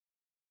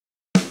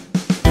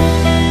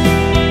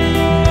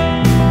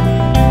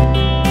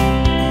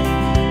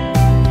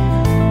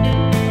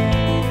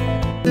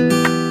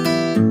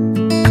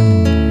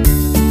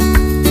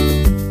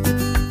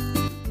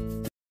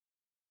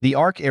The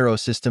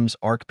Aerosystems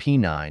ARC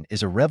P9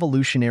 is a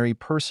revolutionary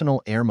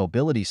personal air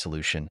mobility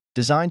solution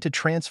designed to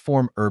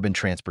transform urban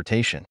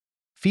transportation.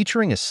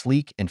 Featuring a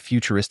sleek and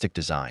futuristic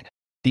design,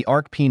 the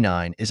ARC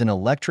P9 is an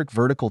electric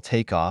vertical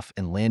takeoff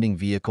and landing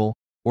vehicle,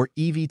 or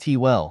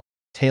eVTOL,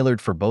 tailored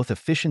for both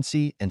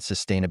efficiency and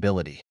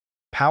sustainability.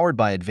 Powered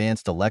by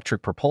advanced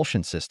electric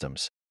propulsion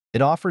systems,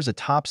 it offers a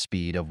top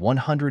speed of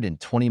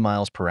 120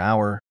 miles per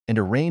hour and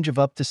a range of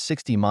up to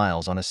 60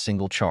 miles on a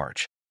single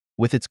charge.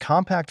 With its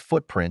compact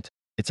footprint,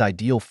 it's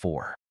ideal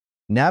for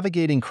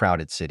navigating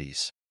crowded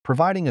cities,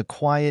 providing a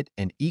quiet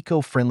and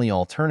eco-friendly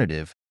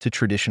alternative to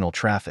traditional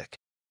traffic.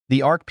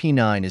 The ARC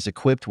P9 is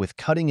equipped with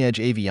cutting-edge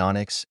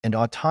avionics and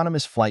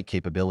autonomous flight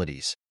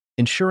capabilities,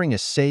 ensuring a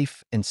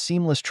safe and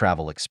seamless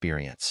travel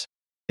experience.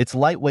 Its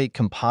lightweight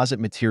composite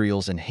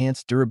materials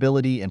enhance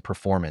durability and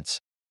performance,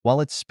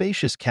 while its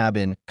spacious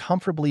cabin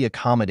comfortably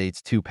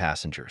accommodates 2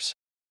 passengers.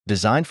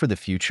 Designed for the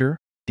future,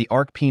 the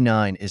ARC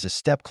P9 is a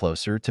step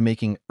closer to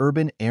making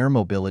urban air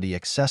mobility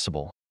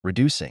accessible,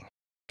 reducing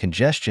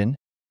congestion,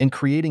 and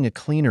creating a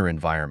cleaner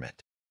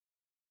environment.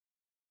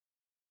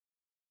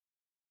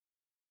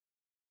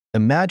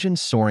 Imagine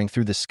soaring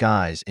through the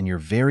skies in your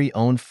very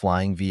own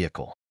flying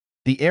vehicle.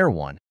 The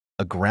JetsonOne,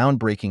 a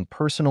groundbreaking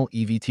personal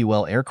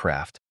eVTOL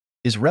aircraft,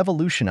 is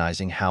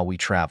revolutionizing how we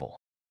travel.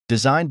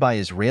 Designed by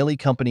Israeli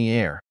company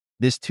Air,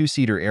 this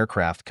 2-seater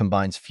aircraft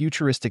combines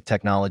futuristic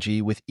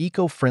technology with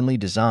eco-friendly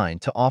design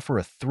to offer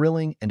a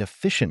thrilling and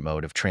efficient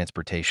mode of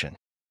transportation.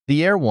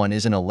 The JetsonOne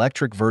is an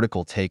electric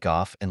vertical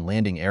takeoff and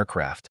landing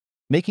aircraft,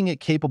 making it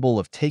capable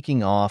of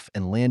taking off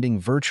and landing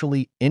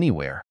virtually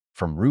anywhere,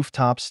 from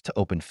rooftops to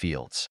open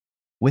fields.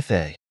 With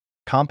a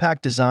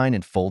compact design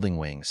and folding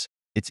wings,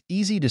 it's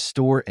easy to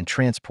store and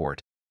transport,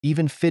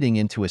 even fitting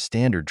into a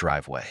standard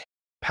driveway.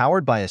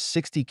 Powered by a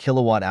 60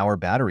 kilowatt-hour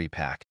battery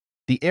pack,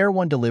 the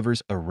JetsonOne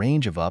delivers a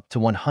range of up to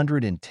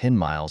 110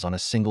 miles on a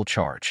single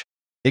charge.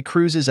 It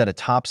cruises at a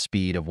top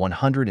speed of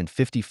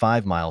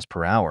 155 miles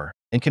per hour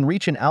and can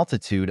reach an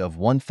altitude of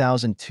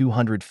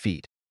 1,200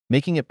 feet,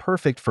 making it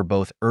perfect for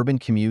both urban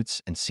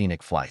commutes and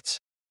scenic flights.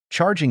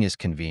 Charging is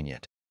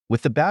convenient,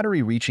 with the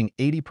battery reaching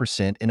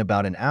 80% in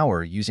about an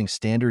hour using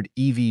standard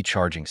EV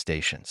charging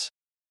stations.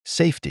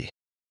 Safety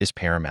is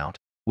paramount,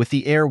 with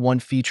the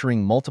JetsonOne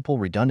featuring multiple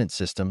redundant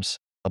systems,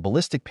 a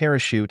ballistic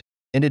parachute,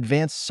 and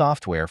advanced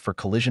software for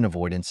collision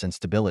avoidance and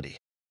stability.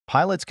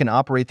 Pilots can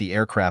operate the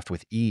aircraft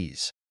with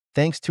ease,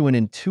 thanks to an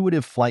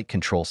intuitive flight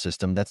control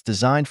system that's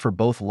designed for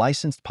both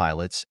licensed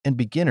pilots and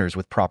beginners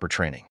with proper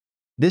training.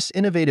 This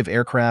innovative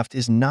aircraft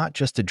is not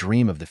just a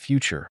dream of the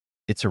future,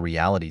 it's a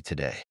reality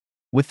today.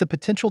 With the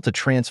potential to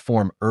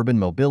transform urban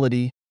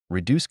mobility,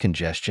 reduce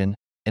congestion,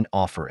 and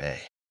offer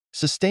a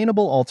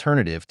sustainable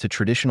alternative to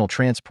traditional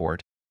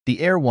transport, the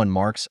JetsonOne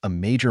marks a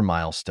major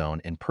milestone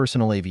in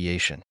personal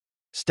aviation.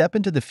 Step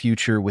into the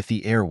future with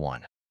the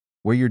JetsonOne,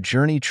 where your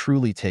journey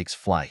truly takes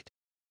flight.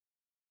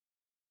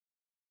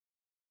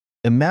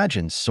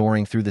 Imagine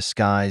soaring through the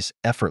skies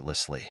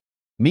effortlessly.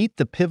 Meet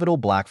the pivotal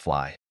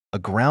BlackFly, a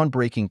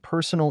groundbreaking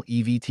personal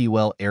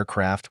eVTOL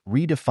aircraft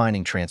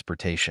redefining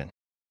transportation.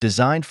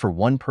 Designed for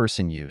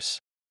one-person use,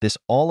 this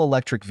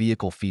all-electric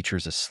vehicle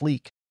features a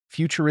sleek,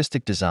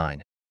 futuristic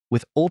design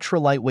with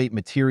ultra-lightweight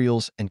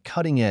materials and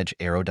cutting-edge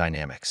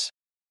aerodynamics.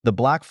 The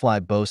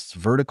BlackFly boasts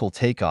vertical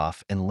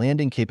takeoff and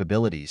landing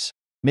capabilities,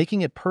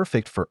 making it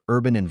perfect for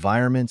urban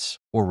environments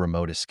or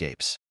remote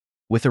escapes.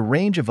 With a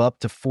range of up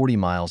to 40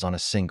 miles on a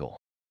single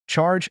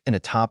charge and a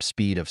top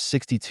speed of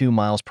 62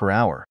 miles per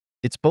hour,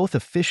 it's both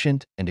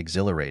efficient and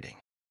exhilarating.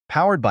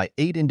 Powered by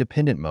 8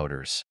 independent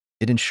motors,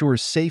 it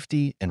ensures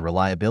safety and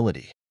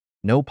reliability.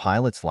 No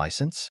pilot's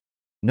license?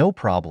 No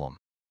problem.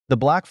 The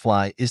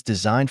BlackFly is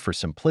designed for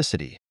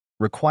simplicity,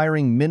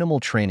 requiring minimal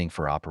training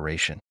for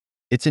operation.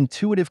 Its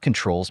intuitive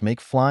controls make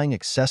flying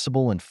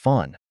accessible and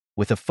fun,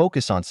 with a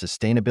focus on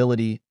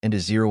sustainability and a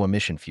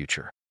zero-emission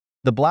future.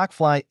 The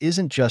BlackFly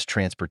isn't just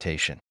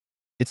transportation.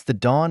 It's the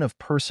dawn of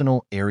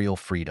personal aerial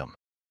freedom.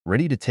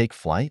 Ready to take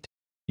flight?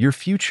 Your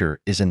future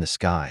is in the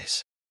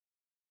skies.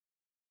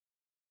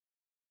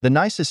 The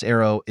Nisus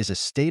Aero is a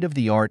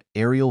state-of-the-art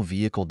aerial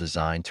vehicle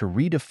designed to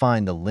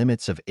redefine the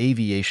limits of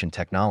aviation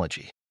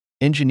technology.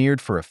 Engineered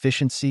for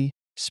efficiency,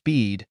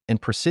 speed,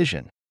 and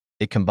precision,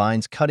 it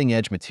combines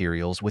cutting-edge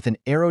materials with an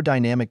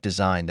aerodynamic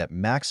design that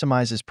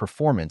maximizes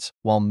performance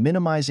while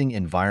minimizing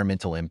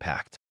environmental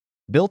impact.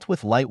 Built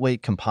with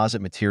lightweight composite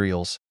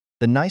materials,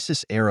 the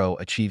Nisus Aero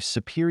achieves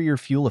superior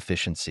fuel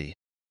efficiency,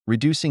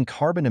 reducing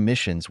carbon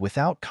emissions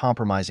without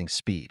compromising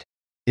speed.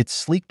 Its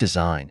sleek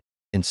design,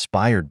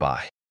 inspired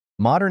by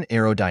modern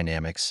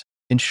aerodynamics,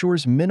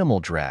 ensures minimal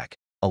drag,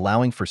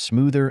 allowing for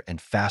smoother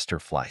and faster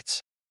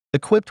flights.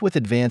 Equipped with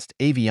advanced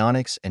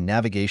avionics and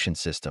navigation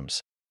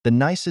systems, the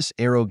Nisus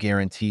Aero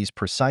guarantees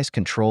precise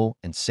control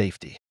and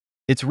safety.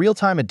 Its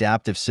real-time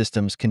adaptive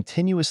systems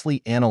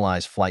continuously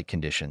analyze flight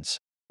conditions,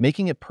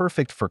 making it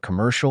perfect for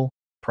commercial,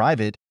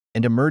 private,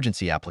 and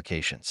emergency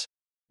applications.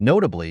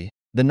 Notably,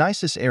 the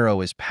Nisus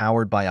Aero is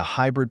powered by a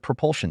hybrid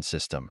propulsion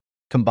system,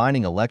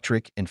 combining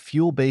electric and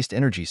fuel-based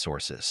energy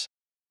sources.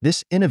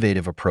 This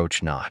innovative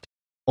approach not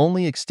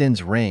only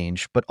extends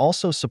range but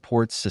also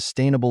supports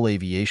sustainable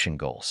aviation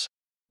goals.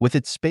 With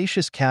its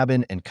spacious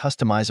cabin and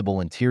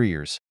customizable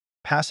interiors,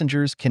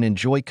 passengers can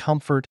enjoy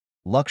comfort,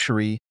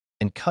 luxury,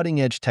 and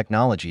cutting-edge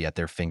technology at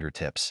their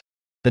fingertips.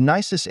 The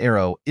Nisus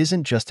Aero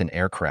isn't just an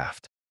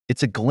aircraft,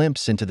 it's a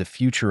glimpse into the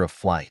future of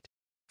flight.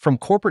 From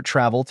corporate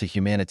travel to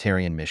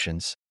humanitarian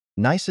missions,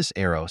 Nisus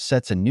Aero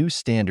sets a new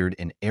standard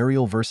in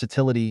aerial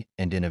versatility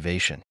and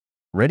innovation.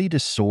 Ready to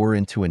soar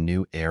into a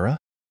new era?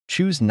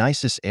 Choose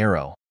Nisus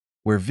Aero,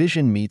 where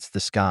vision meets the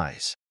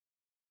skies.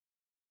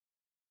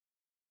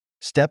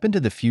 Step into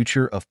the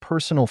future of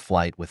personal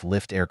flight with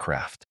Lyt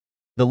Aircraft.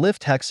 The Lyt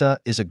Hexa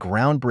is a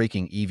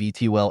groundbreaking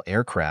eVTOL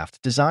aircraft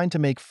designed to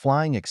make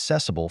flying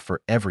accessible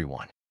for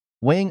everyone.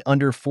 Weighing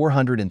under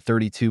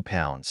 432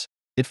 pounds,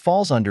 it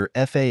falls under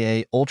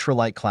FAA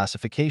ultralight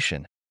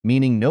classification,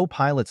 meaning no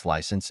pilot's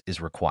license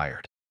is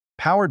required.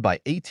 Powered by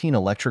 18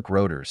 electric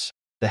rotors,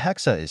 the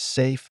Hexa is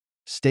safe,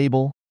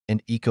 stable,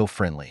 and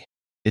eco-friendly.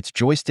 Its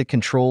joystick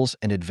controls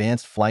and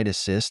advanced flight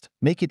assist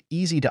make it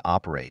easy to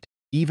operate,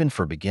 even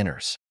for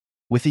beginners.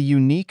 With a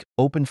unique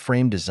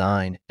open-frame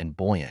design and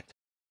buoyant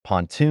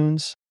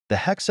pontoons, the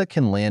Hexa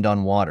can land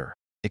on water,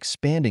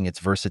 expanding its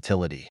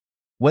versatility.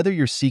 Whether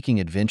you're seeking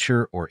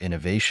adventure or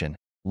innovation,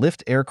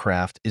 Lyt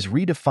Aircraft is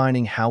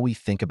redefining how we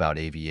think about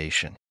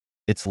aviation.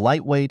 It's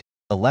lightweight,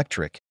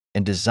 electric,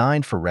 and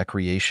designed for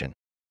recreation,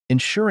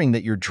 ensuring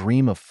that your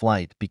dream of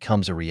flight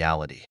becomes a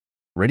reality.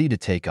 Ready to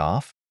take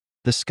off?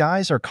 The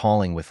skies are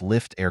calling with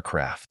Lyt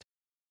Aircraft.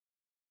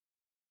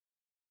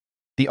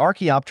 The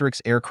Archopter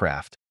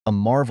Aircraft, a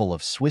marvel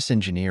of Swiss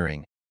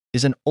engineering,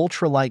 is an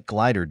ultralight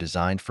glider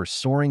designed for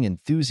soaring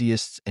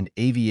enthusiasts and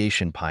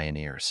aviation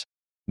pioneers.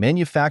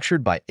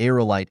 Manufactured by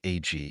Aerolyt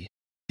AG,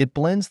 it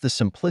blends the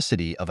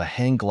simplicity of a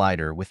hang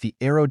glider with the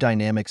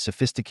aerodynamic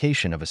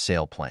sophistication of a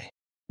sailplane.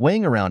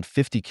 Weighing around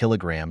 50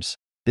 kilograms,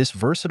 this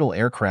versatile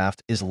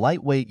aircraft is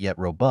lightweight yet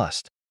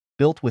robust,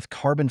 built with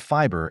carbon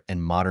fiber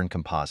and modern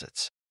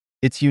composites.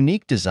 Its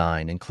unique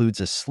design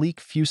includes a sleek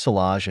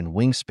fuselage and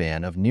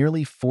wingspan of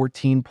nearly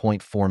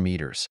 14.4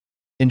 meters,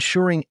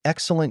 ensuring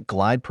excellent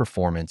glide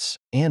performance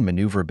and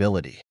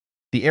maneuverability.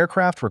 The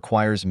aircraft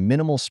requires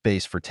minimal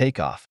space for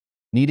takeoff,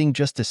 needing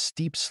just a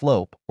steep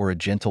slope or a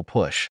gentle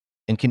push,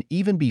 and can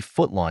even be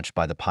foot-launched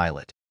by the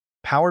pilot.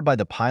 Powered by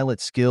the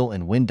pilot's skill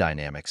and wind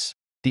dynamics,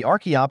 the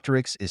Archopter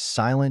is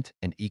silent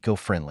and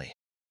eco-friendly.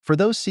 For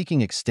those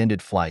seeking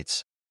extended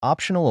flights,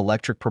 optional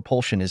electric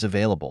propulsion is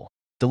available,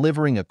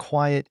 delivering a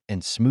quiet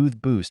and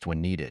smooth boost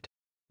when needed.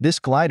 This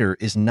glider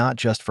is not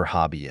just for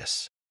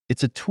hobbyists.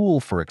 It's a tool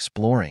for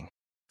exploring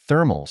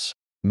thermals,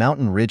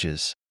 mountain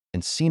ridges,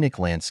 and scenic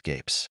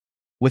landscapes.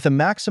 With a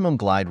maximum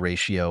glide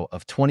ratio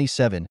of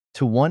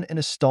 27:1 and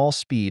a stall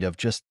speed of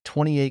just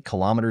 28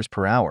 kilometers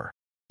per hour,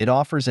 it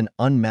offers an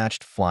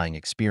unmatched flying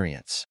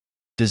experience.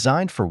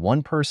 Designed for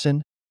one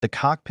person, the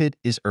cockpit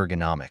is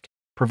ergonomic,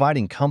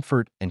 providing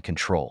comfort and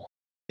control.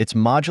 Its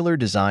modular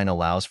design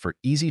allows for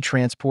easy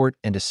transport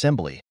and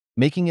assembly,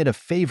 making it a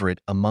favorite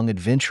among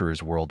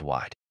adventurers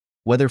worldwide.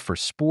 Whether for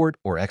sport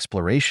or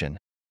exploration,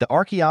 the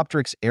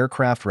Archopter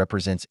aircraft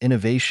represents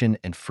innovation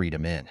and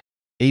freedom in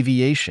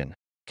aviation,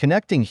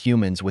 connecting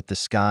humans with the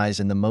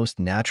skies in the most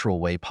natural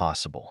way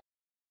possible.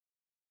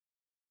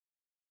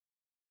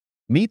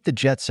 Meet the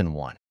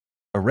JetsonOne,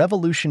 a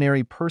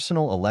revolutionary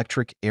personal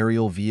electric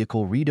aerial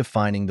vehicle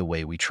redefining the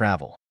way we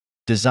travel.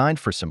 Designed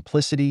for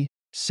simplicity,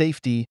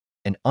 safety,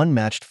 and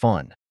unmatched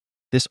fun,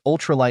 this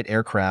ultralight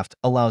aircraft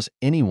allows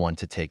anyone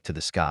to take to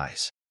the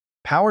skies.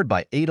 Powered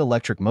by 8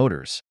 electric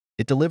motors,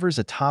 it delivers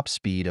a top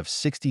speed of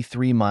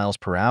 63 miles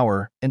per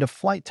hour and a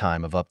flight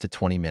time of up to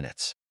 20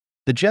 minutes.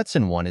 The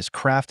JetsonOne is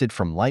crafted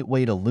from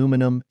lightweight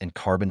aluminum and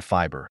carbon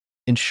fiber,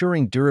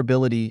 ensuring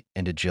durability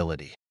and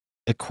agility.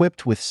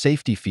 Equipped with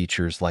safety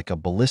features like a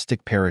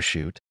ballistic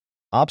parachute,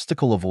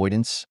 obstacle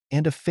avoidance,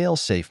 and a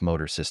fail-safe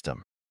motor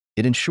system,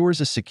 it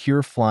ensures a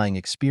secure flying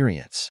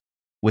experience.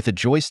 With a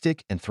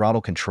joystick and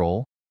throttle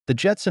control, the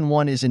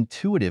JetsonOne is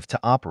intuitive to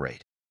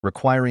operate,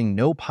 requiring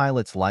no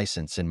pilot's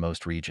license in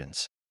most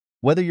regions.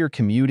 Whether you're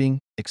commuting,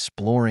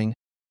 exploring,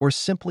 or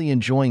simply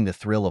enjoying the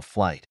thrill of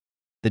flight,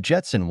 the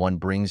JetsonOne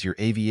brings your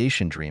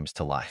aviation dreams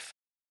to life.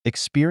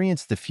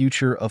 Experience the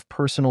future of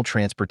personal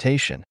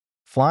transportation,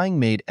 flying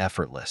made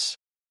effortless.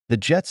 The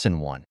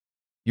JetsonOne,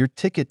 your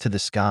ticket to the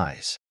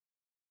skies.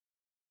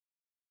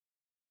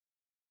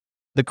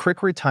 The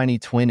CROCKET tiny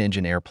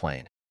twin-engine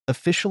airplane,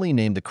 officially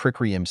named the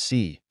CROCKET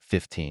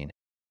MC-15,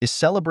 is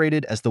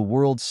celebrated as the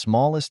world's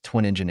smallest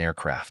twin-engine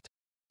aircraft.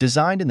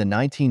 Designed in the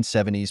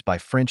 1970s by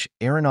French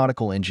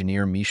aeronautical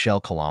engineer Michel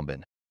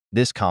Colombin,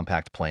 this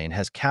compact plane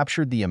has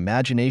captured the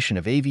imagination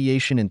of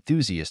aviation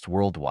enthusiasts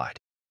worldwide.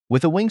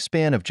 With a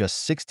wingspan of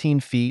just 16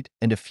 feet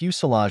and a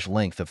fuselage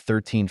length of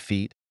 13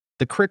 feet,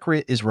 the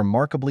CROCKET is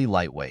remarkably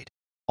lightweight,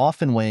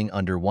 often weighing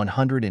under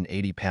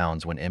 180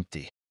 pounds when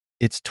empty.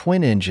 Its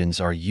twin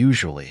engines are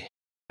usually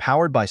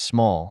powered by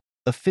small,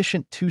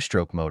 efficient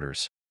two-stroke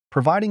motors,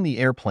 providing the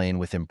airplane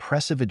with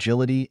impressive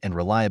agility and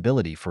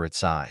reliability for its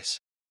size.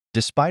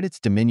 Despite its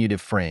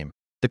diminutive frame,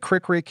 The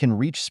CROCKET can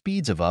reach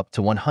speeds of up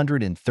to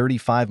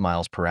 135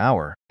 miles per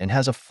hour and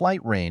has a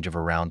flight range of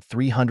around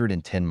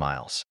 310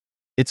 miles.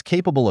 It's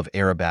capable of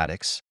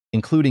aerobatics,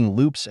 including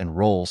loops and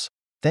rolls,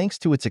 thanks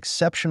to its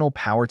exceptional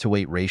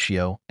power-to-weight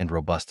ratio and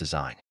robust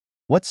design.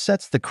 What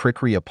sets the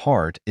CROCKET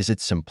apart is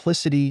its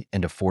simplicity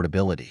and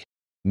affordability.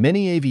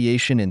 Many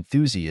aviation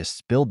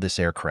enthusiasts build this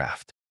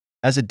aircraft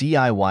as a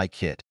DIY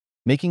kit,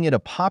 making it a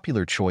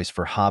popular choice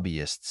for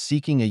hobbyists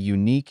seeking a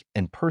unique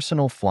and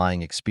personal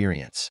flying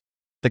experience.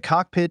 The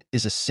cockpit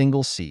is a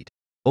single-seat,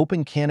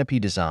 open canopy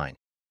design,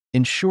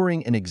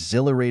 ensuring an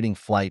exhilarating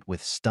flight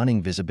with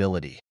stunning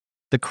visibility.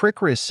 The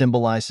CROCKET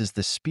symbolizes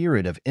the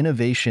spirit of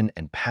innovation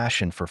and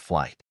passion for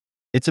flight.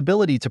 Its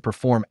ability to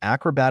perform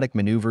acrobatic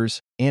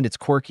maneuvers and its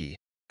quirky,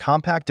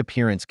 compact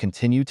appearance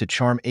continue to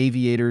charm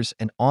aviators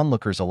and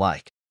onlookers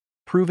alike,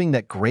 proving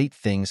that great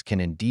things can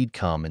indeed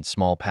come in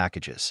small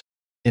packages.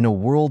 In a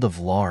world of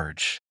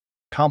large,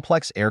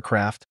 complex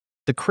aircraft,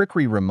 the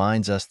CROCKET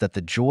reminds us that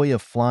the joy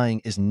of flying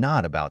is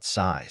not about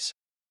size.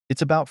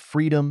 It's about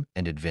freedom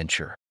and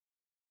adventure.